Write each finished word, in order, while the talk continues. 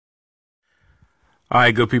All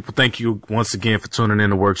right, good people. Thank you once again for tuning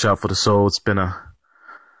in to Workshop for the Soul. It's been a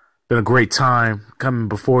great time coming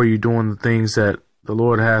before you, doing the things that the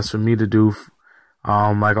Lord has for me to do.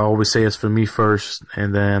 Like I always say, it's for me first,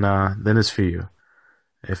 and then it's for you.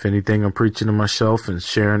 If anything, I'm preaching to myself and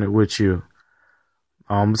sharing it with you.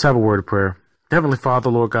 Let's have a word of prayer. Heavenly Father,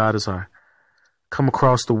 Lord God, as I come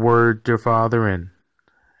across the word, dear Father, and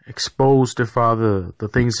expose, dear Father, the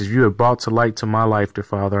things that you have brought to light to my life, dear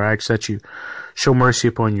Father, I ask that you show mercy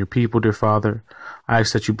upon your people, dear Father. I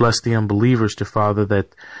ask that you bless the unbelievers, dear Father,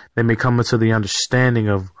 that they may come into the understanding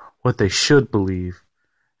of what they should believe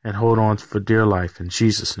and hold on for dear life. In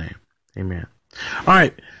Jesus' name, amen. All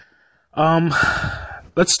right.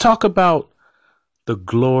 Let's talk about the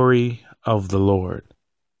glory of the Lord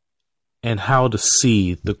and how to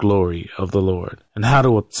see the glory of the Lord and how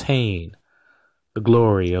to obtain the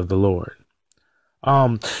glory of the Lord.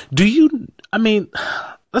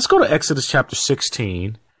 Let's go to Exodus chapter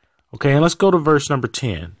 16. Okay. And let's go to verse number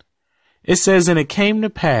 10. It says, "And it came to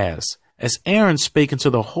pass, as Aaron spake unto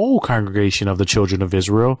the whole congregation of the children of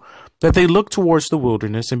Israel, that they looked towards the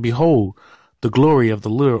wilderness, and behold, the glory of the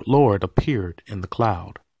Lord appeared in the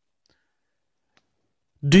cloud."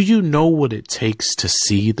 Do you know what it takes to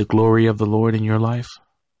see the glory of the Lord in your life?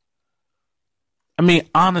 I mean,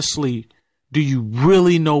 honestly, do you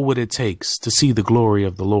really know what it takes to see the glory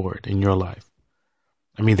of the Lord in your life?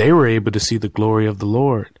 I mean, they were able to see the glory of the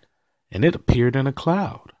Lord, and it appeared in a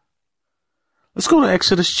cloud. Let's go to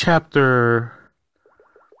Exodus chapter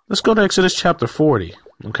 40,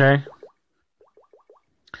 okay?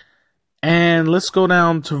 And let's go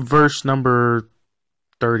down to verse number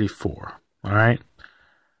 34, all right?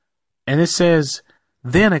 And it says,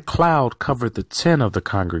 "Then a cloud covered the tent of the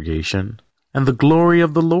congregation, and the glory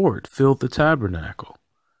of the Lord filled the tabernacle."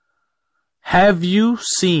 Have you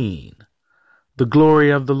seen the glory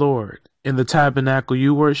of the Lord in the tabernacle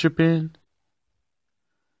you worship in?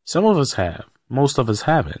 Some of us have. Most of us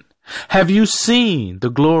haven't. Have you seen the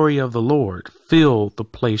glory of the Lord fill the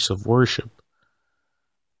place of worship?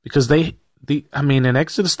 Because in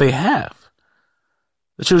Exodus they have.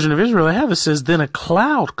 The children of Israel, they have. It says, "Then a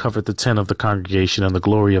cloud covered the tent of the congregation, and the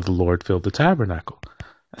glory of the Lord filled the tabernacle."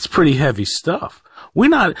 That's pretty heavy stuff.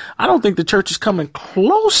 I don't think the church is coming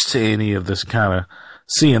close to any of this kind of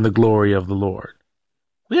seeing the glory of the Lord.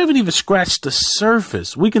 We haven't even scratched the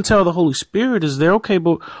surface. We can tell the Holy Spirit is there. Okay,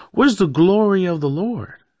 but where's the glory of the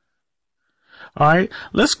Lord? All right,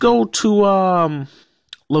 let's go to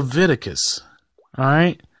Leviticus. All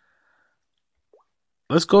right.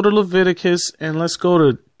 Let's go to Leviticus, and let's go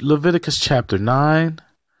to Leviticus chapter 9,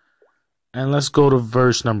 and let's go to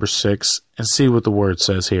verse number 6 and see what the word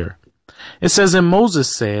says here. It says, "And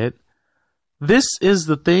Moses said, This is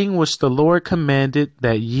the thing which the Lord commanded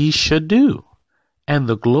that ye should do, and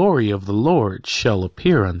the glory of the Lord shall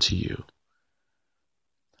appear unto you."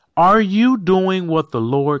 Are you doing what the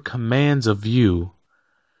Lord commands of you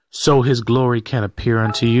so his glory can appear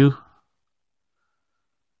unto you?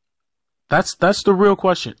 That's the real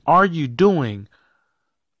question. Are you doing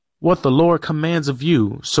what the Lord commands of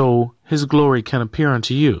you so his glory can appear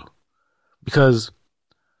unto you? Because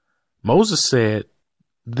Moses said,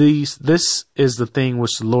 this is the thing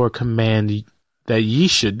which the Lord commanded that ye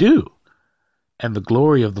should do, and the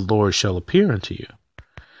glory of the Lord shall appear unto you.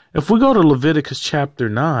 If we go to Leviticus chapter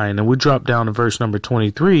 9 and we drop down to verse number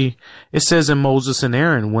 23, it says, "And Moses and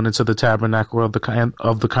Aaron went into the tabernacle of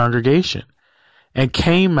the congregation, and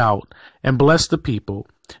came out and blessed the people,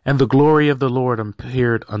 and the glory of the Lord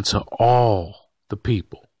appeared unto all the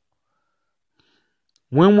people."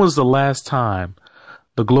 When was the last time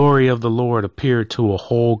the glory of the Lord appeared to a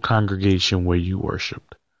whole congregation where you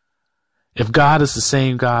worshiped? If God is the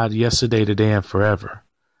same God yesterday, today, and forever,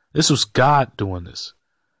 this was God doing this.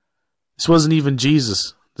 This wasn't even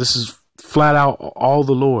Jesus. This is flat out all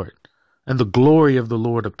the Lord, and the glory of the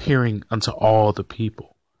Lord appearing unto all the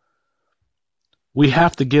people. We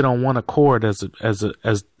have to get on one accord as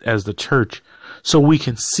the church so we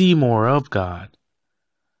can see more of God.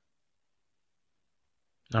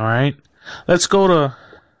 All right. Let's go to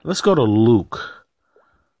Luke.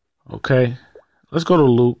 Okay. Let's go to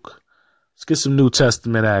Luke. Let's get some New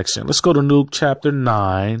Testament action. Let's go to Luke chapter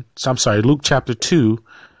 2,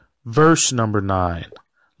 verse number 9.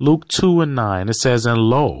 Luke 2 and 9. It says, "And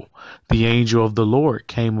lo, the angel of the Lord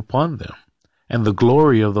came upon them, and the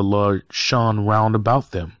glory of the Lord shone round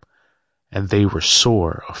about them, and they were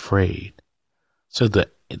sore afraid." So the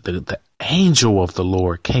angel of the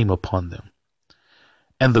Lord came upon them,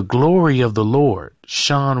 and the glory of the Lord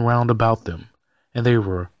shone round about them, and they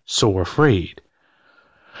were sore afraid.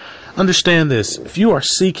 Understand this. If you are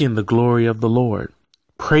seeking the glory of the Lord,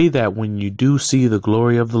 Pray that when you do see the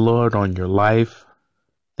glory of the Lord on your life,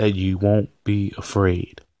 that you won't be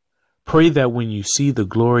afraid. Pray that when you see the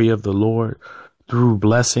glory of the Lord through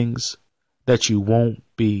blessings, that you won't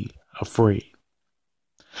be afraid.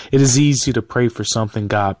 It is easy to pray for something,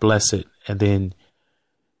 God bless it, and then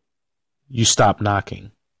you stop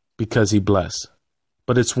knocking because he blessed.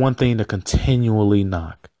 But it's one thing to continually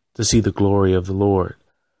knock to see the glory of the Lord.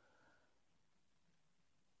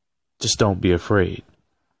 Just don't be afraid.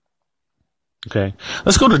 Okay,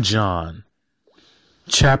 let's go to John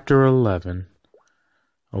chapter 11.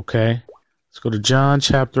 Okay, let's go to John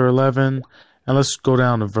chapter 11 and let's go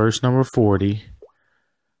down to verse number 40.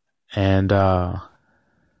 And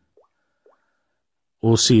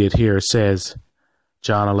we'll see it here. It says,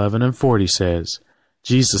 John 11 and 40 says,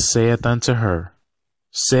 Jesus saith unto her,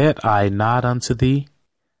 said I not unto thee,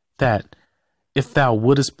 that if thou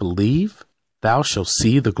wouldest believe, thou shalt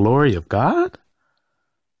see the glory of God?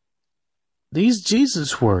 These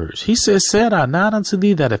Jesus words. He says, said I not unto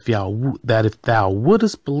thee, that if thou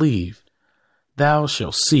wouldest believe, thou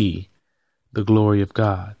shalt see the glory of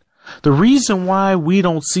God. The reason why we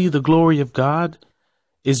don't see the glory of God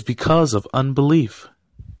is because of unbelief.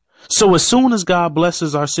 So as soon as God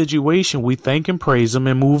blesses our situation, we thank and praise him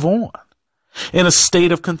and move on in a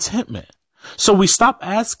state of contentment. So we stop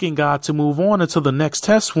asking God to move on until the next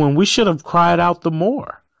test when we should have cried out the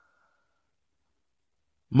more.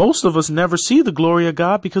 Most of us never see the glory of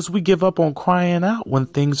God because we give up on crying out when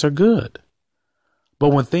things are good.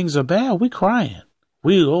 But when things are bad, we crying.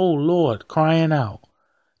 We, oh Lord, crying out.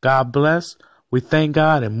 God bless. We thank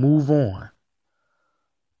God and move on.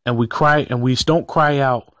 And we cry, and we don't cry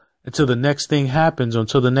out until the next thing happens, or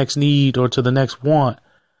until the next need, or to the next want.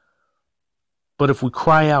 But if we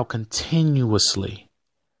cry out continuously,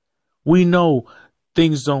 we know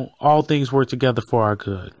all things work together for our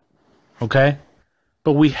good. Okay?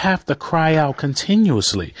 But we have to cry out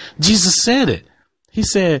continuously. Jesus said it. He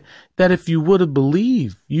said that if you would have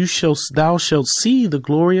believed, thou shalt see the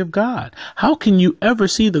glory of God. How can you ever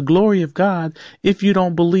see the glory of God if you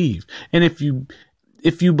don't believe? And if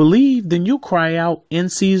you believe, then you'll cry out in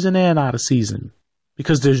season and out of season,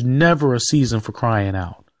 because there's never a season for crying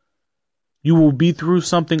out. You will be through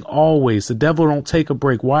something always. The devil don't take a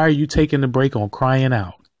break. Why are you taking a break on crying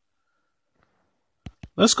out?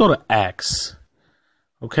 Let's go to Acts.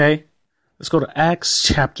 Okay, let's go to Acts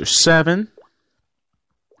chapter 7.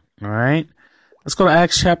 All right, let's go to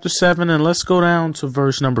Acts chapter 7 and let's go down to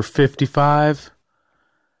verse number 55.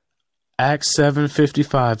 Acts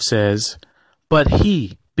 7:55 says, but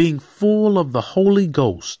he, being full of the Holy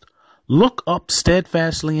Ghost, looked up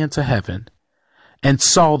steadfastly into heaven and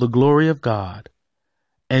saw the glory of God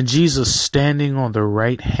and Jesus standing on the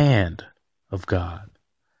right hand of God.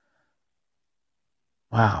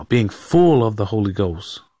 Wow, being full of the Holy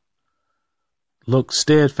Ghost, looked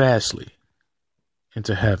steadfastly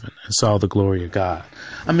into heaven and saw the glory of God.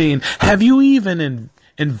 I mean, have you even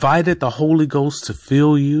invited the Holy Ghost to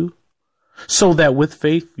fill you so that with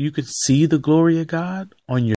faith you could see the glory of God on your